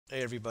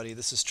Hey everybody,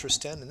 this is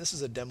Tristan, and this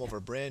is a demo of our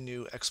brand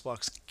new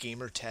Xbox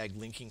Gamertag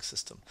linking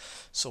system.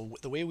 So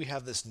the way we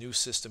have this new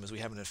system is we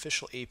have an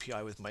official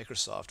API with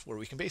Microsoft where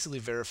we can basically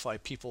verify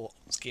people's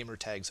gamer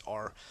tags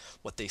are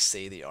what they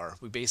say they are.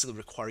 We basically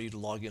require you to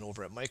log in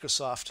over at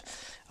Microsoft.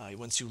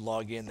 Once you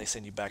log in, they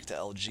send you back to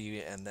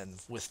LG, and then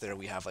with there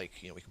we have we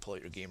can pull out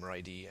your gamer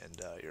ID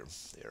and your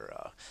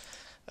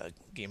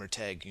gamer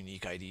tag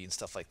unique ID and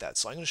stuff like that.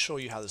 So I'm going to show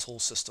you how this whole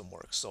system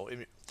works. So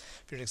if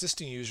you're an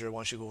existing user, I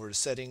want you to go over to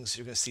settings.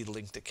 You're going to see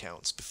linked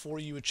accounts. Before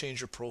you would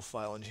change your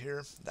profile in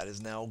here, that is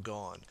now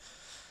gone.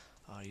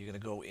 You're going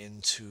to go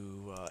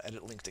into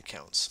edit linked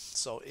accounts.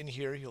 So in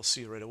here, you'll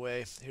see right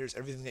away, here's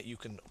everything that you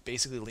can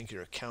basically link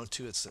your account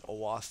to. It's an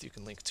OAuth. You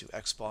can link to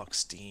Xbox,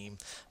 Steam,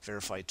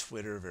 verified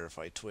Twitter,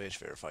 verified Twitch,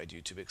 verified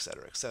YouTube,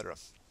 etc., etc.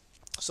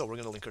 So we're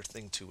going to link our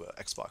thing to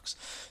Xbox.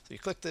 So you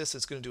click this,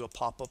 it's going to do a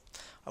pop-up.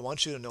 I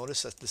want you to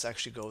notice that this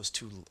actually goes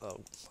to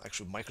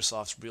actually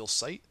Microsoft's real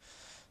site.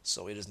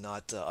 So it is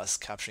not us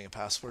capturing a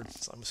password.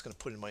 So I'm just going to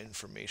put in my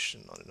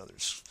information on another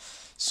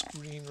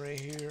screen right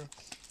here.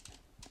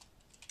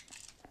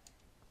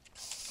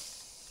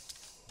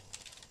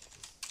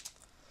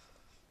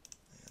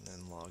 And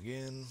then log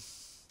in.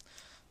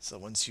 So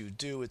once you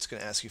do, it's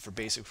going to ask you for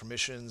basic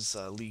permissions.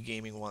 League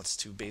Gaming wants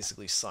to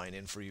basically sign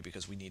in for you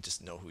because we need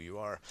to know who you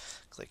are.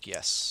 Click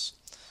yes.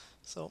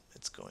 So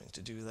it's going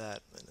to do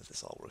that, and if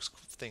this all works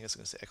thing, it's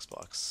going to say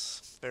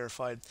Xbox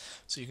verified.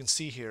 So you can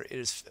see here, it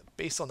is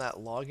based on that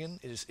login,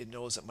 it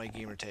knows that my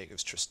gamer tag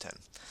is Tris10.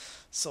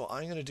 So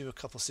I'm going to do a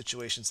couple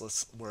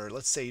situations where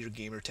let's say your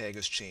gamer tag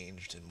has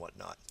changed and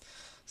whatnot.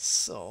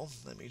 So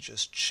let me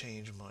just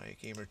change my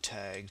gamer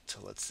tag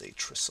to, let's say,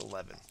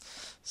 Tris11.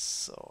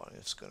 So I'm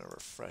just going to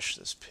refresh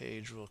this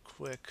page real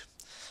quick.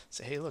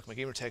 Say, hey, look, my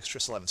gamer tag is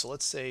Tris11. So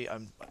let's say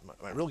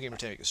my real gamer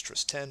tag is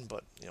Tris10,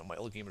 but my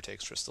old gamer tag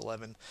is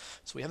Tris11.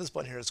 So we have this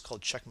button here. It's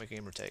called Check My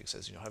Gamer Tag. It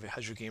says,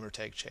 has your gamer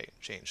tag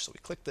changed? So we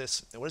click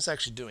this, and what it's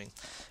actually doing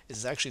is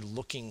it's actually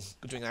doing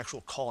an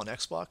actual call on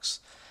Xbox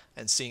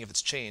and seeing if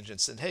it's changed,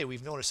 and saying, hey,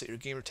 we've noticed that your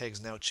gamer tag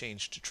is now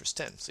changed to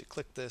Tris10. So you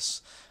click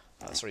this.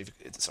 Sorry,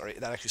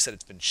 that actually said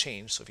it's been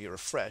changed. So if you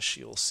refresh,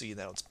 you'll see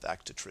now it's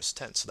back to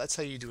Tris10. So that's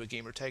how you do a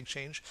gamer tag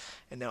change.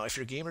 And now, if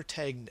your gamer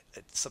tag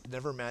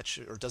never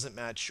matches or doesn't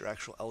match your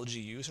actual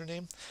LG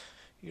username,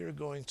 you're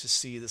going to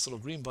see this little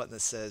green button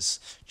that says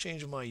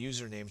change my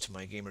username to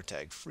my gamer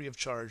tag, free of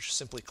charge.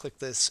 Simply click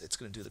this. It's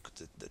going to do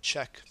the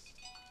check.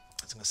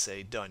 It's going to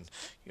say done.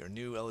 Your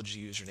new LG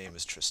username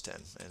is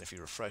Tris10. And if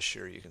you refresh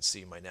here, you can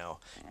see my now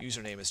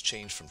username has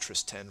changed from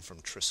Tris10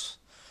 from Tris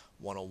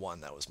 101.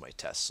 That was my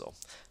test. So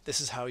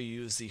this is how you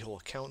use the whole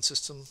account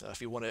system.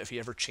 If you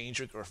ever change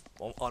it or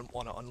want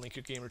to unlink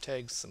your gamer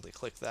tags, simply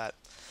click that.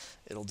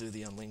 It'll do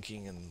the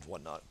unlinking and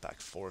whatnot back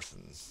and forth.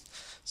 And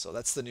so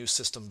that's the new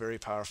system. Very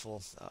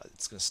powerful.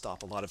 It's going to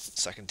stop a lot of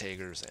second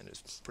taggers, and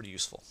it's pretty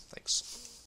useful. Thanks.